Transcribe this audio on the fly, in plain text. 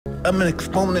I'm an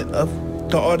exponent of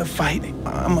the art of fighting.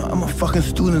 I'm a fucking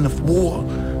student of war.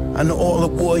 I know all the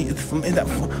warriors from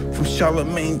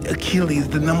Charlemagne, Achilles,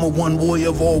 the #1 warrior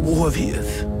of all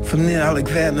warriors. From near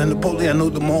Alexander, Napoleon, I know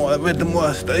them all. I read them all,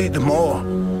 I studied them all.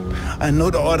 I know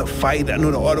the art of fight, I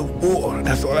know the art of war.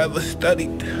 That's all I ever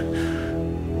studied.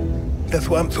 That's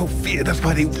why I'm so feared. That's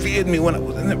why they feared me when I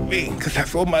was in the ring. Because I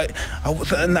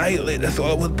was an annihilator. That's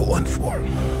all I was born for.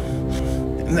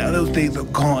 And now those days are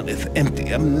gone. It's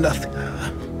empty. I'm nothing.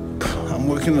 I'm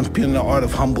working on being the art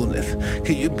of humbleness.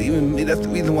 Can you believe in me? That's the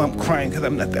reason why I'm crying, because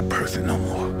I'm not that person no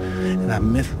more. And I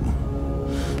miss them.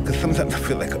 Because sometimes I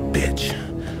feel like a bitch.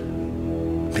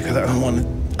 Because I don't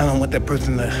want that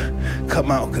person to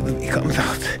come out, because if he comes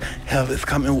out, hell is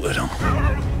coming with him.